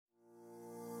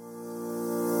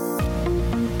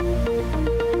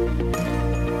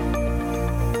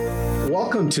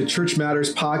Welcome to Church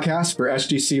Matters podcast for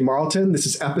SGC Marlton. This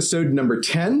is episode number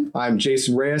 10. I'm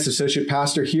Jason Reyes, associate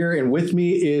pastor here, and with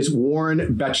me is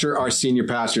Warren Betcher, our senior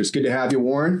pastor. It's good to have you,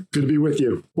 Warren. Good to be with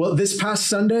you. Well, this past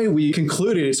Sunday, we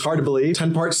concluded, it's hard to believe,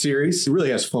 10-part series. It really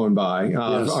has flown by.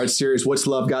 Yes. Our series, What's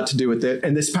Love Got to Do with It?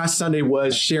 And this past Sunday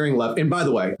was Sharing Love. And by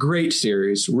the way, great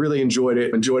series. Really enjoyed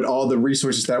it. Enjoyed all the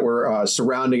resources that were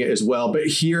surrounding it as well. But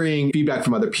hearing feedback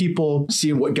from other people,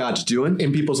 seeing what God's doing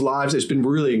in people's lives, it's been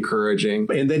really encouraging.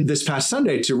 And then this past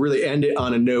Sunday, to really end it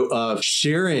on a note of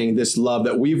sharing this love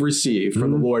that we've received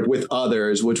from the Lord with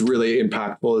others, was really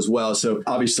impactful as well. So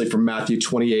obviously from Matthew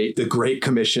 28, the Great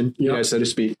Commission, so to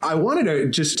speak. I wanted to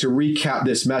just to recap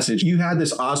this message. You had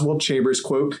this Oswald Chambers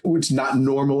quote, which is not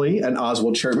normally an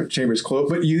Oswald Chambers quote,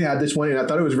 but you had this one, and I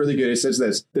thought it was really good. It says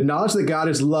this: "The knowledge that God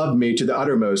has loved me to the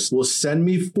uttermost will send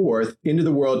me forth into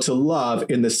the world to love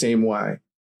in the same way."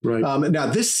 Right. Now,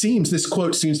 this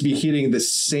quote seems to be hitting the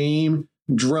same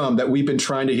drum that we've been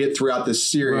trying to hit throughout this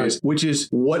series, which is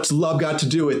what's love got to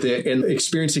do with it, and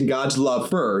experiencing God's love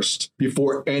first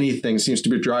before anything seems to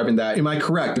be driving that. Am I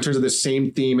correct in terms of the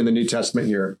same theme in the New Testament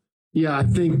here? Yeah, I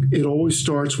think it always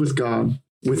starts with God.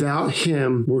 Without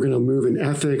him, we're going to move in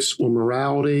ethics or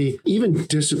morality, even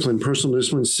discipline, personal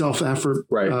discipline, self-effort,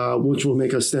 which will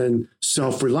make us then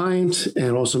self-reliant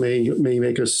and also may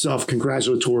make us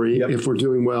self-congratulatory if we're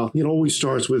doing well. It always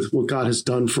starts with what God has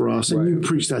done for us. And you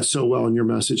preach that so well in your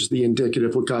message, the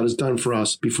indicative, what God has done for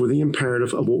us before the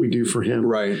imperative of what we do for him.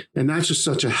 Right. And that's just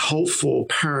such a helpful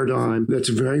paradigm that's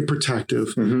very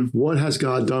protective. What has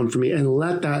God done for me? And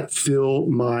let that fill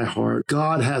my heart.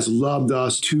 God has loved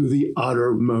us to the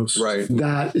uttermost. Right.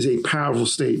 That is a powerful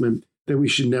statement that we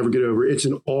should never get over. It's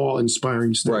an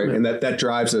awe-inspiring statement. Right. And that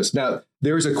drives us. Now,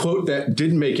 there was a quote that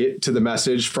didn't make it to the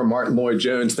message from Martin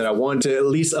Lloyd-Jones that I wanted to at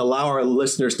least allow our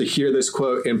listeners to hear this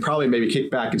quote and probably maybe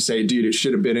kick back and say, dude, it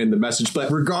should have been in the message.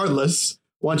 But regardless,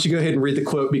 why don't you go ahead and read the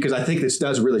quote, because I think this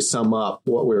does really sum up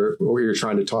what we're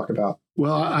trying to talk about.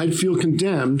 Well, I'd feel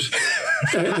condemned,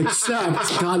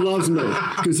 except God loves me,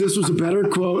 because this was a better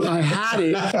quote. I had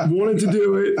it, wanted to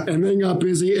do it, and then got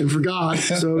busy and forgot.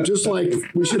 So just like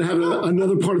we should have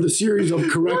another part of the series of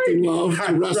correcting love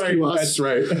to rescue us. That's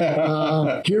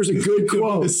right. Here's a good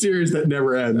quote. The series that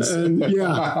never ends. And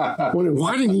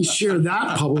why didn't he share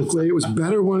that publicly? It was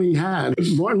better when he had.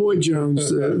 Martin Lloyd-Jones,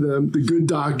 the good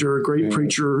doctor, a great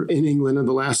preacher in England in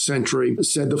the last century,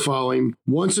 said the following: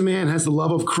 "Once a man has the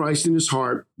love of Christ in his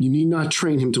heart, you need not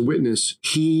train him to witness.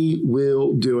 He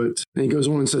will do it." And he goes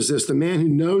on and says this: "The man who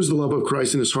knows the love of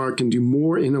Christ in his heart can do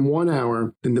more in 1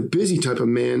 hour than the busy type of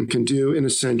man can do in a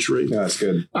century." Yeah, that's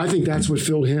good. I think that's what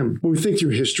filled him. When we think through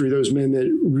history, those men that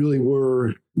really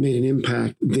made an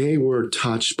impact, they were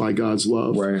touched by God's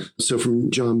love. Right. So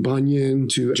from John Bunyan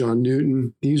to John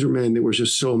Newton, these were men that were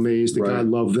just so amazed that God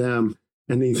loved them.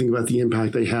 And then you think about the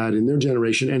impact they had in their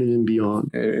generation and even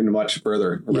beyond. And much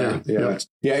further. Right? Yeah.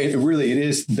 It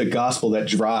is the gospel that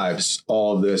drives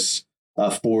all of this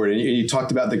forward. And you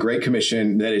talked about the Great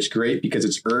Commission, that it's great because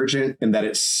it's urgent and that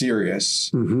it's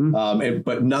serious.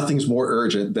 But nothing's more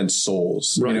urgent than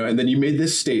souls. Right. And then you made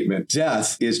this statement: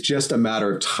 death is just a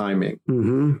matter of timing.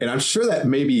 And I'm sure that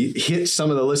maybe hit some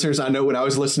of the listeners. I know when I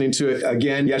was listening to it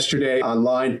again yesterday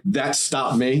online, that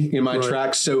stopped me in my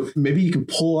tracks. So maybe you can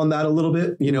pull on that a little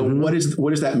bit. What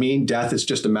does that mean? Death is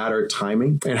just a matter of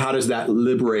timing. And how does that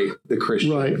liberate the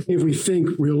Christian? Right. If we think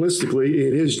realistically,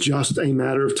 it is just a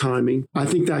matter of timing. I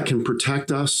think that can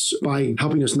protect us by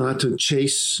helping us not to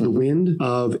chase the wind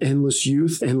of endless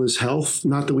youth, endless health.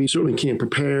 Not that we certainly can't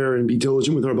prepare and be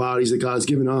diligent with our bodies that God's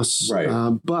given us. Right.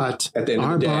 But at the end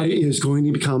our of the day, body is going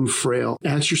to become frail.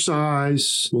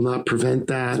 Exercise will not prevent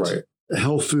that. Right.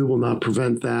 Health food will not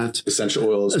prevent that. Essential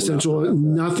oils.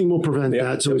 Nothing will prevent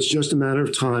that. So it's just a matter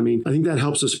of timing. I think that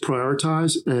helps us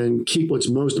prioritize and keep what's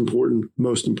most important,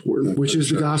 which is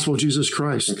the gospel of Jesus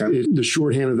Christ. The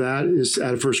shorthand of that is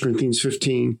out of 1 Corinthians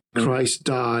 15. Christ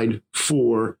died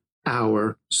for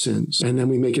our sins. And then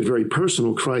we make it very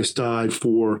personal. Christ died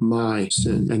for my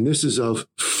sin. And this is of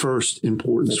first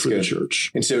importance for the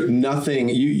church. And so nothing,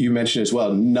 you mentioned as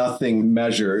well, nothing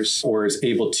measures or is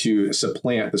able to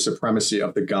supplant the supremacy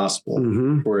of the gospel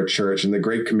for a church. And the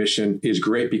Great Commission is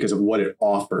great because of what it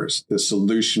offers, the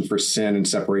solution for sin and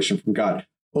separation from God.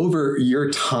 Over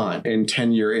your time and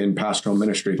tenure in pastoral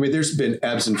ministry, I mean, there's been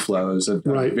ebbs and flows of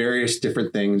various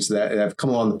different things that have come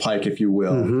along the pike, if you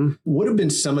will. What have been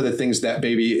some of the things that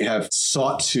maybe have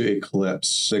sought to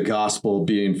eclipse the gospel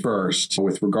being first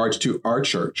with regards to our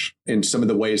church, and some of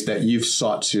the ways that you've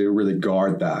sought to really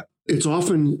guard that? It's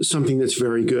often something that's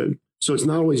very good. So it's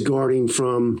not always guarding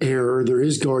from error. There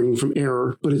is guarding from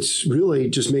error, but it's really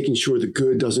just making sure the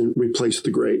good doesn't replace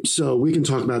the great. So we can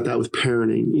talk about that with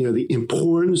parenting. The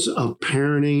importance of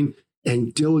parenting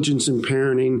and diligence in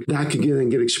parenting, that could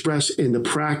get expressed in the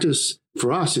practice.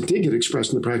 For us, it did get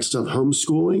expressed in the practice of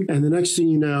homeschooling. And the next thing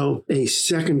you know, a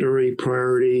secondary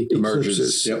priority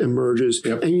emerges.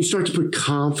 Yep. And you start to put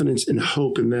confidence and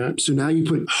hope in that. So now you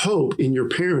put hope in your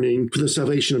parenting for the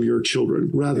salvation of your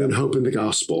children rather than hope in the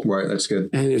gospel. Right, that's good.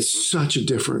 And it's such a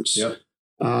difference. Yep.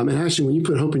 And actually, when you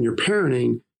put hope in your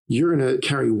parenting, you're going to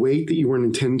carry weight that you weren't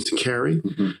intended to carry.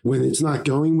 Mm-hmm. When it's not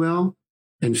going well,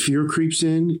 and fear creeps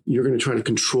in, you're going to try to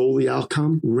control the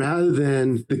outcome. Rather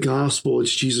than the gospel,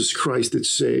 it's Jesus Christ that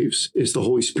saves. It's the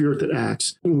Holy Spirit that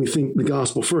acts. When we think the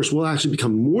gospel first, we'll actually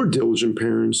become more diligent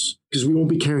parents because we won't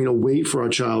be carrying a weight for our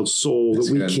child's soul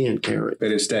that we can't carry.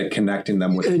 But instead, connecting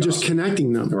them with and just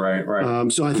connecting them.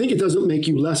 Right. So I think it doesn't make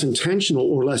you less intentional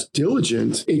or less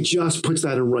diligent. It just puts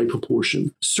that in right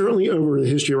proportion. Certainly over the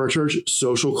history of our church,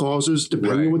 social causes,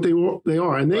 depending on what they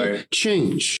are, and they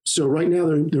change. So right now,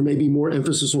 there may be more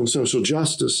emphasis on social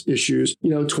justice issues.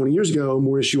 20 years ago,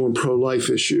 more issue on pro-life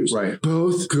issues. Right.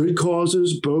 Both good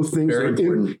causes, both things Very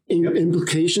important.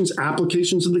 Implications,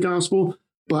 applications of the gospel,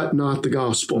 but not the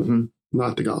gospel. Mm-hmm.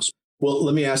 Not the gospel. Well,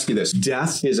 let me ask you this.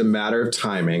 Death is a matter of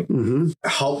timing. Mm-hmm.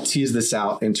 Help tease this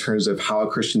out in terms of how a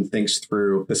Christian thinks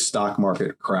through the stock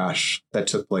market crash that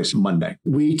took place Monday.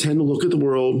 We tend to look at the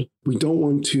world. We don't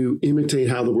want to imitate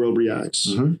how the world reacts.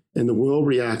 Mm-hmm. And the world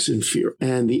reacts in fear.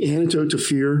 And the antidote to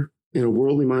fear in a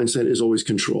worldly mindset is always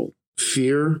control.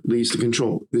 Fear leads to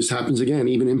control. This happens again,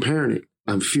 even in parenting.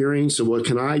 I'm fearing, so what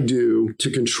can I do to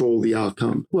control the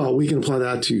outcome? Well, we can apply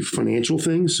that to financial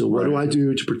things. So what do I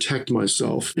do to protect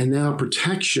myself? And now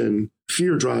protection,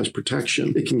 fear drives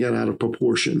protection. It can get out of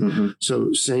proportion. Mm-hmm.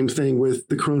 So same thing with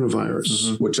the coronavirus.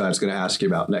 Mm-hmm. Which I was going to ask you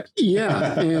about next.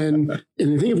 Yeah. And I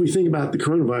think if we think about the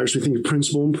coronavirus, we think of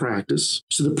principle and practice.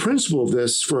 So the principle of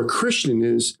this for a Christian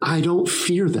is I don't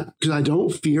fear that because I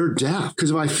don't fear death.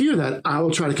 Because if I fear that, I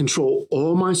will try to control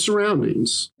all my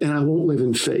surroundings and I won't live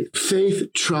in faith. Faith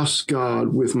trusts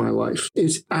God with my life.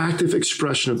 It's active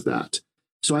expression of that.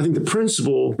 So I think the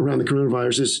principle around the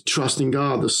coronavirus is trusting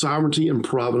God, the sovereignty and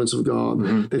providence of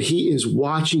God, that he is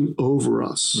watching over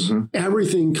us. Mm-hmm.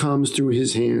 Everything comes through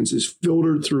his hands, is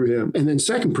filtered through him. And then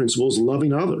second principle is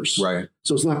loving others. Right.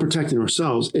 So it's not protecting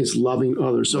ourselves, it's loving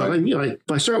others. So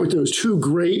if I start with those two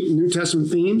great New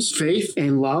Testament themes, faith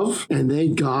and love, and they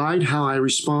guide how I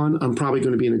respond, I'm probably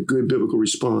going to be in a good biblical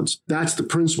response. That's the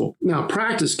principle. Now,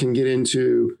 practice can get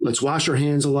into, let's wash our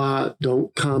hands a lot,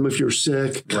 don't come if you're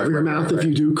sick, cover your mouth if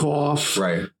you do cough.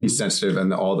 Right. Be sensitive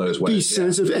in all those ways. Be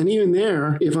sensitive. And even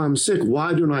there, if I'm sick,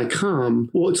 why don't I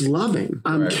come? Well, it's loving.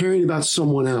 I'm caring about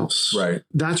someone else. Right.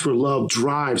 That's where love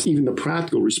drives even the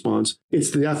practical response.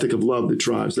 It's the ethic of love that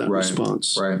drives that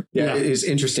response. Right. Yeah, it is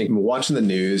interesting. Watching the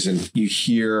news and you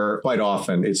hear quite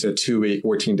often it's a 2-week,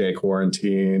 14-day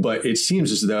quarantine. But it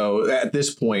seems as though at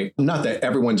this point, not that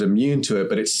everyone's immune to it,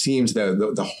 but it seems that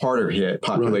the harder hit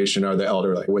population are the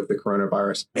elderly with the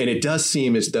coronavirus. And it does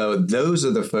seem as though those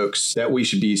are the folks that we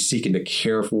should be seeking to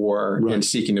care for and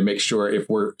seeking to make sure if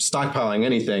we're stockpiling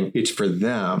anything, it's for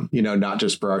them, not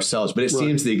just for ourselves. But it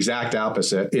seems the exact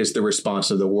opposite is the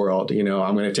response of the world.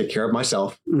 I'm going to take care of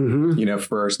myself,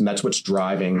 first. And that's what's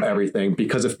driving everything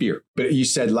because of fear. But you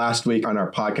said last week on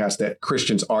our podcast that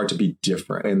Christians are to be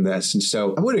different in this. And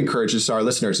so I would encourage this to our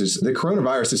listeners is the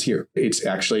coronavirus is here.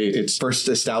 It's first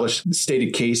established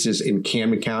stated cases in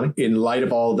Camden County. In light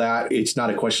of all that, it's not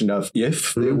a question of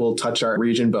if it will touch our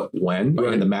region, but when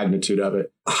and the magnitude of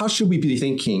it. How should we be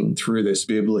thinking through this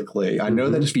biblically? I know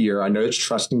that it's fear. I know it's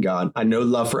trust in God. I know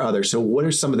love for others. So what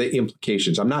are some of the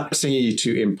implications? I'm not saying you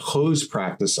to impose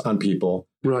practice on people,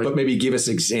 but maybe give us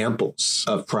examples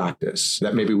of practice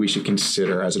that maybe we should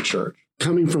consider as a church.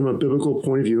 Coming from a biblical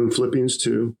point of view in Philippians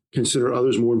 2, consider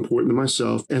others more important than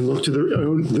myself and look to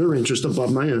their interest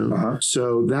above my own.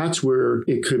 So that's where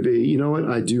it could be,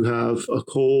 I do have a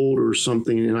cold or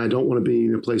something and I don't want to be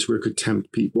in a place where it could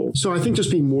tempt people. So I think just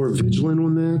being more vigilant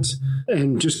on that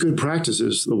and just good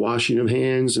practices, the washing of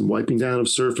hands and wiping down of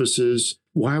surfaces.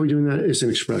 Why are we doing that? It's an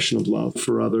expression of love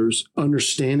for others.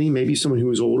 Understanding maybe someone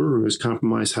who is older who has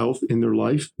compromised health in their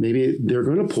life, maybe they're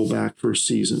going to pull back for a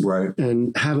season. Right.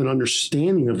 And have an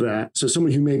understanding of that. So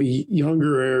someone who may be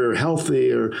younger or healthy,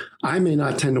 or I may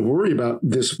not tend to worry about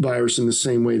this virus in the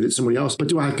same way that somebody else, but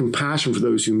do I have compassion for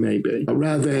those who may be?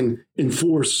 Rather than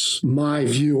enforce my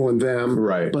view on them,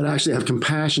 right, but actually have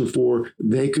compassion for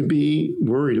they could be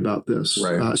worried about this.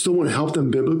 Right. Still want to help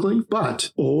them biblically,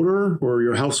 but older or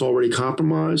your health's already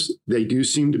compromised, they do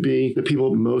seem to be the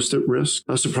people most at risk.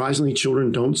 Surprisingly,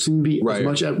 children don't seem to be as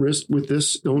much at risk with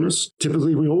this illness.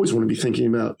 Typically, we always want to be thinking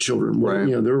about children. Right.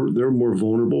 You know, they're more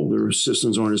vulnerable. Their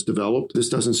systems aren't as developed. This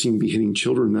doesn't seem to be hitting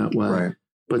children that way. Right.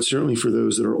 But certainly for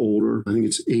those that are older, I think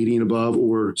it's 80 and above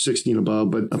or 60 and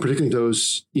above, but particularly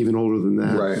those even older than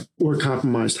that, right, or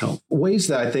compromised health. Ways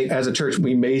that I think as a church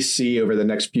we may see over the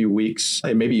next few weeks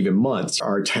and maybe even months,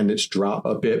 our attendance drop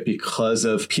a bit because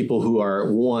of people who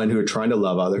are, one, who are trying to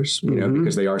love others, you know,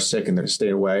 because they are sick and they're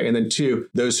staying away. And then two,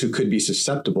 those who could be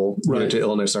susceptible to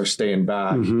illness are staying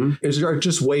back. There are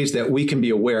just ways that we can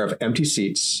be aware of empty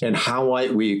seats and how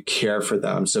might we care for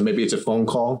them. So maybe it's a phone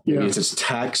call, maybe it's a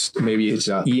text, maybe it's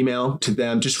a email to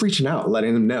them, just reaching out,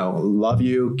 letting them know, love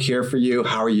you, care for you,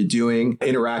 how are you doing,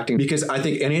 interacting. Because I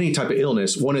think in any type of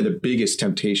illness, one of the biggest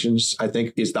temptations, I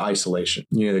think, is the isolation,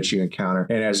 you know, that you encounter.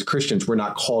 And as Christians, we're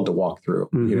not called to walk through,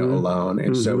 you know, alone.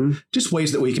 And so just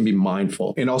ways that we can be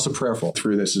mindful and also prayerful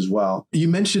through this as well. You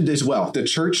mentioned as well, the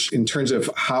church in terms of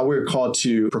how we're called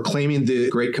to proclaiming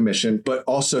the Great Commission, but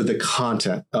also the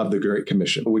content of the Great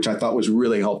Commission, which I thought was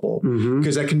really helpful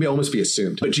because that can almost be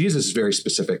assumed. But Jesus is very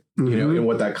specific, you know,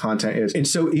 in what that content is. And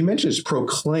so he mentions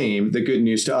proclaim the good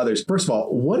news to others. First of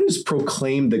all, what does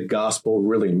proclaim the gospel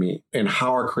really mean? And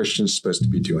how are Christians supposed to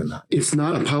be doing that? It's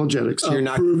not apologetics. So you're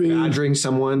not badgering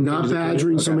someone? Not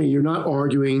badgering somebody. You're not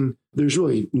arguing. There's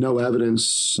really no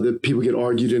evidence that people get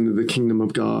argued into the kingdom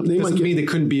of God. There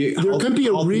couldn't be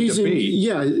a reason. Debate.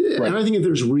 Yeah. And I think if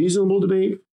there's reasonable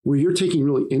debate, where you're taking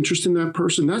really interest in that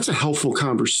person, that's a helpful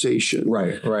conversation.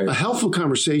 Right. A helpful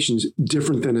conversation is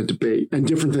different than a debate and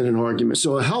different than an argument.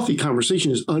 So a healthy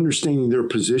conversation is understanding their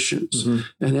positions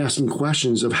and asking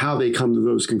questions of how they come to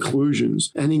those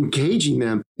conclusions and engaging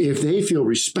them. If they feel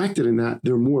respected in that,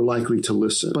 they're more likely to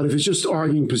listen. But if it's just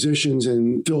arguing positions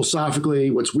and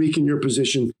philosophically what's weak in your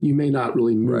position, you may not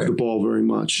really move the ball very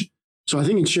much. So I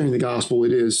think in sharing the gospel,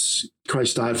 it is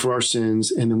Christ died for our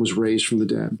sins and then was raised from the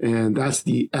dead. And that's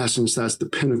the essence. That's the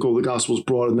pinnacle. The gospel is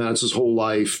broader than that. It's his whole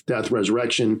life, death,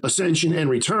 resurrection, ascension, and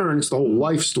return. It's the whole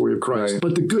life story of Christ.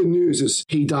 But the good news is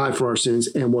he died for our sins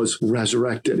and was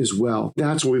resurrected as well.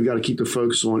 That's what we've got to keep the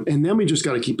focus on. And then we just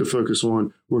got to keep the focus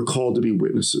on we're called to be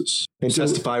witnesses. And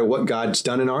testify what God's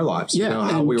done in our lives. Yeah, you know,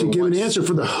 how and we to give an answer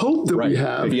for the hope that we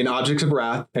have. Being objects of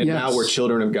wrath, and now we're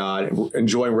children of God,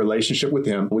 enjoying relationship with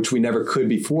him, which we never could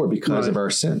before because of our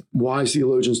sin. Wise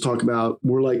theologians talk about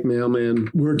we're like mailmen.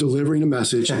 We're delivering a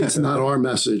message. It's not our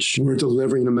message. We're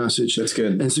delivering a message. That's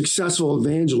good. And successful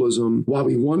evangelism, while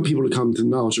we want people to come to the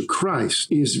knowledge of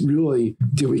Christ, is really,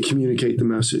 do we communicate the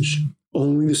message?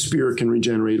 Only the Spirit can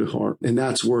regenerate a heart. And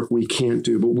that's work we can't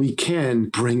do, but we can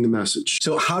bring the message.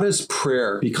 So how does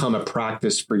prayer become a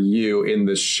practice for you in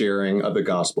the sharing of the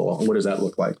gospel? What does that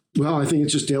look like? Well, I think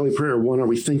it's just daily prayer. One, are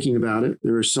we thinking about it?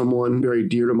 There is someone very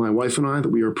dear to my wife and I that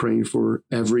we are praying for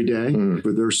every day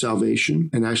for their salvation.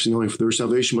 And actually not only for their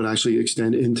salvation, but actually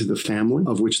extend into the family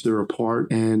of which they're a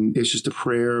part. And it's just a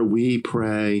prayer we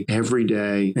pray every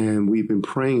day. And we've been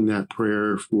praying that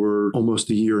prayer for almost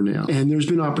a year now. And there's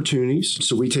been opportunities.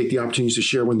 So we take the opportunities to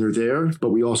share when they're there, but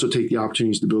we also take the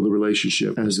opportunities to build a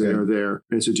relationship as they are there.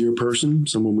 And it's a dear person,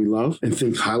 someone we love and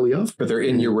think highly of. But they're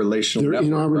in your relational network. They're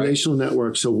in our relational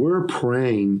network. So we're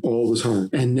praying all the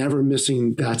time and never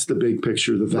missing. That's the big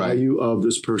picture. The value of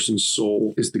this person's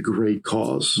soul is the great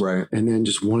cause. Right. And then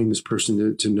just wanting this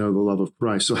person to know the love of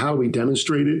Christ. So how do we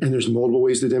demonstrate it? And there's multiple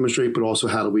ways to demonstrate, but also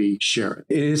how do we share it?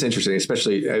 It is interesting,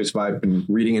 especially as I've been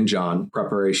reading in John,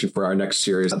 preparation for our next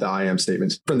series, the I Am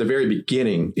statements. From the very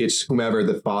beginning, it's whomever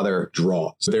the Father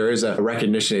draws. So there is a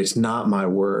recognition. It's not my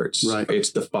words. Right.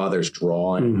 It's the Father's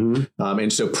drawing.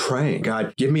 And so praying,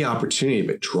 God, give me opportunity,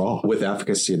 but draw with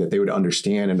efficacy that they would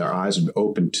understand and their eyes would be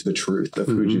open to the truth of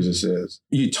who Jesus is.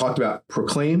 You talked about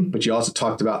proclaim, but you also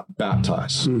talked about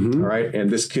baptize. All right. And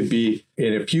this could be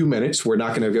in a few minutes. We're not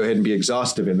going to go ahead and be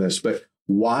exhaustive in this, but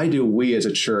why do we as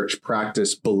a church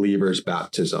practice believers'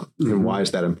 baptism? And why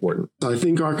is that important? I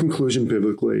think our conclusion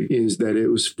biblically is that it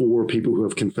was for people who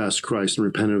have confessed Christ and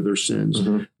repented of their sins.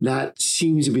 That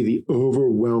seems to be the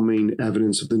overwhelming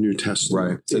evidence of the New Testament.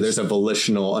 Right. So there's a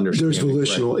volitional understanding. There's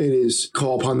volitional. Right? It is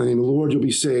call upon the name of the Lord, you'll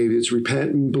be saved. It's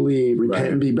repent and believe, repent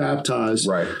and be baptized.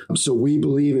 Right. So we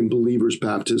believe in believers'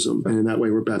 baptism. And in that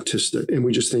way, we're baptistic. And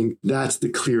we just think that's the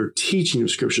clear teaching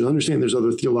of Scripture. Understand there's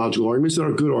other theological arguments that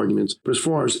are good arguments. But as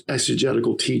far as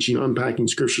exegetical teaching, unpacking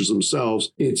scriptures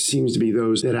themselves, it seems to be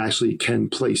those that actually can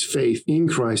place faith in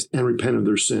Christ and repent of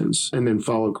their sins and then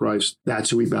follow Christ.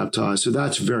 That's who we baptize. So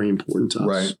that's very important to us.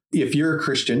 Right. If you're a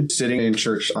Christian sitting in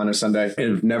church on a Sunday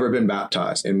and have never been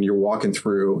baptized and you're walking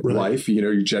through life,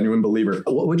 you're a genuine believer,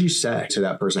 what would you say to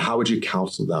that person? How would you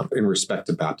counsel them in respect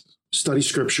to baptism? Study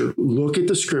scripture. Look at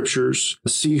the scriptures.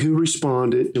 See who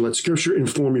responded. Let scripture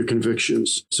inform your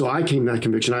convictions. So I came to that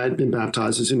conviction. I had been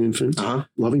baptized as an infant.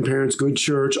 Loving parents, good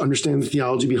church, understand the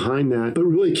theology behind that, but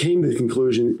really came to the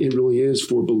conclusion it really is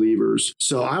for believers.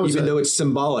 So I was... Even though it's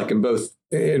symbolic in both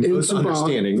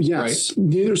understanding, yes. Right?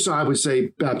 Neither side would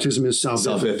say baptism is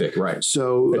salvific. Right.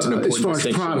 So it's an important as far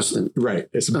as Protestant, right?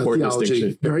 It's an important theology,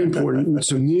 distinction. Very important.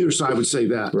 So neither side would say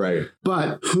that. Right.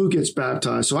 But who gets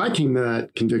baptized? So I came to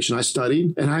that conviction. I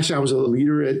studied, and actually I was a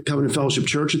leader at Covenant Fellowship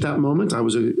Church at that moment. I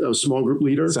was a small group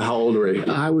leader. So how old were you?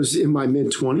 I was in my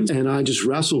mid-20s, and I just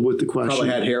wrestled with the question. Probably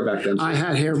had hair back then. I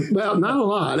had hair. Well, not a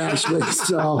lot, actually.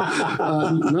 So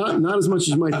not as much as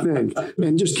you might think.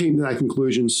 And just came to that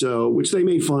conclusion. So, which they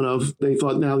made fun of. They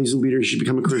thought now these leaders should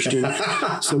become a Christian.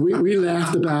 So we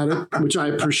laughed about it, which I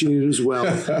appreciated as well.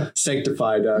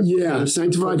 Sanctified.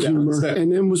 Sanctified humor.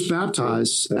 And then was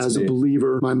baptized as a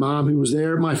believer. My mom, who was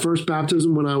there, my first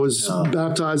baptism when I was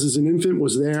baptized as an infant,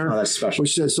 was there. Oh, that's special.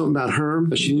 Which said something about her,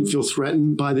 that she didn't feel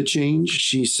threatened by the change.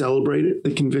 She celebrated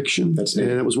the conviction. That's neat.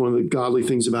 And that was one of the godly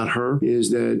things about her,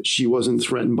 is that she wasn't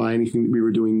threatened by anything that we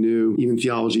were doing new, even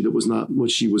theology that was not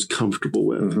what she was comfortable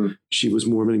with. She was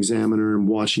more of an examiner and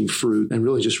watching fruit and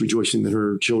really just rejoicing that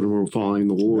her children were following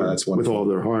the Lord with all of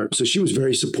their heart. So she was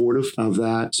very supportive of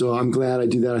that. So I'm glad I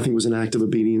did that. I think it was an act of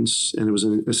obedience, and it was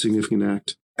a significant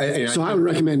act. So I would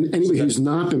recommend anybody who's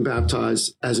not been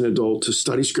baptized as an adult to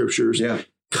study scriptures,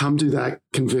 come to that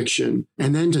conviction,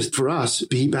 and then just for us,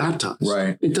 be baptized.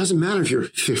 Right. It doesn't matter if you're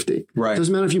 50. Right. It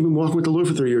doesn't matter if you've been walking with the Lord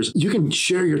for 30 years. You can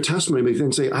share your testimony, but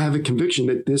then say, I have a conviction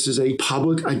that this is a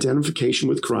public identification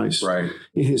with Christ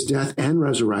in his death and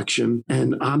resurrection.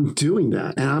 And I'm doing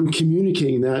that. And I'm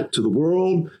communicating that to the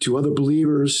world, to other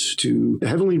believers, to the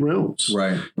heavenly realms.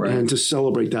 Right. And to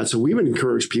celebrate that. So we would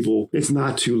encourage people, it's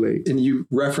not too late. And you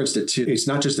referenced it too. It's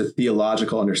not just a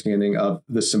theological understanding of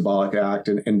the symbolic act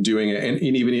and doing it, and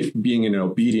even being in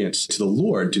obedience to the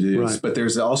Lord to do this, but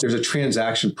there's a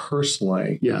transaction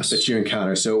personally that you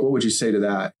encounter. So what would you say to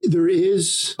that? There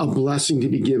is a blessing to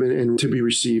be given and to be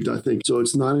received, I think. So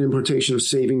it's not an impartation of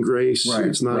saving grace.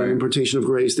 It's not an impartation of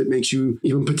grace that makes you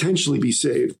even potentially be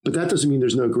saved. But that doesn't mean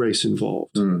there's no grace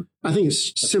involved. I think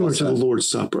it's similar to the Lord's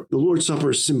Supper. The Lord's Supper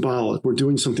is symbolic. We're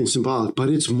doing something symbolic, but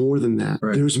it's more than that.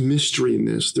 There's mystery in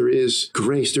this. There is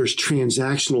grace. There's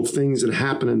transactional things that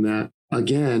happen in that.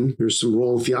 Again, there's some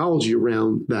wrong theology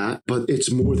around that, but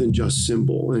it's more than just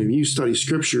symbol. And if you study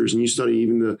scriptures and you study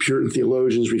even the Puritan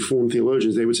theologians, Reformed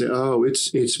theologians, they would say, oh,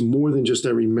 it's more than just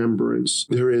a remembrance.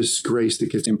 There is grace that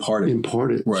gets imparted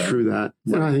through that.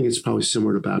 And I think it's probably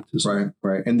similar to baptism.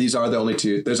 Right. And those are the only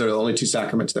two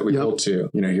sacraments that we hold to,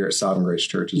 here at Sovereign Grace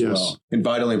Church as well. And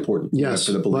vitally important.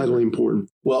 For the believer. Vitally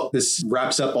important. Well, this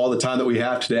wraps up all the time that we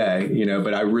have today,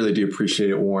 but I really do appreciate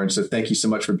it, Warren. So thank you so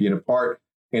much for being a part.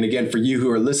 And again, for you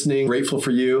who are listening, grateful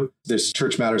for you. This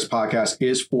Church Matters podcast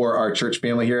is for our church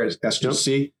family here at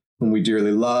SGC, whom we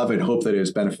dearly love and hope that it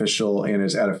is beneficial and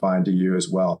is edifying to you as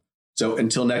well. So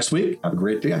until next week, have a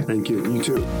great day. Thank you. You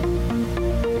too.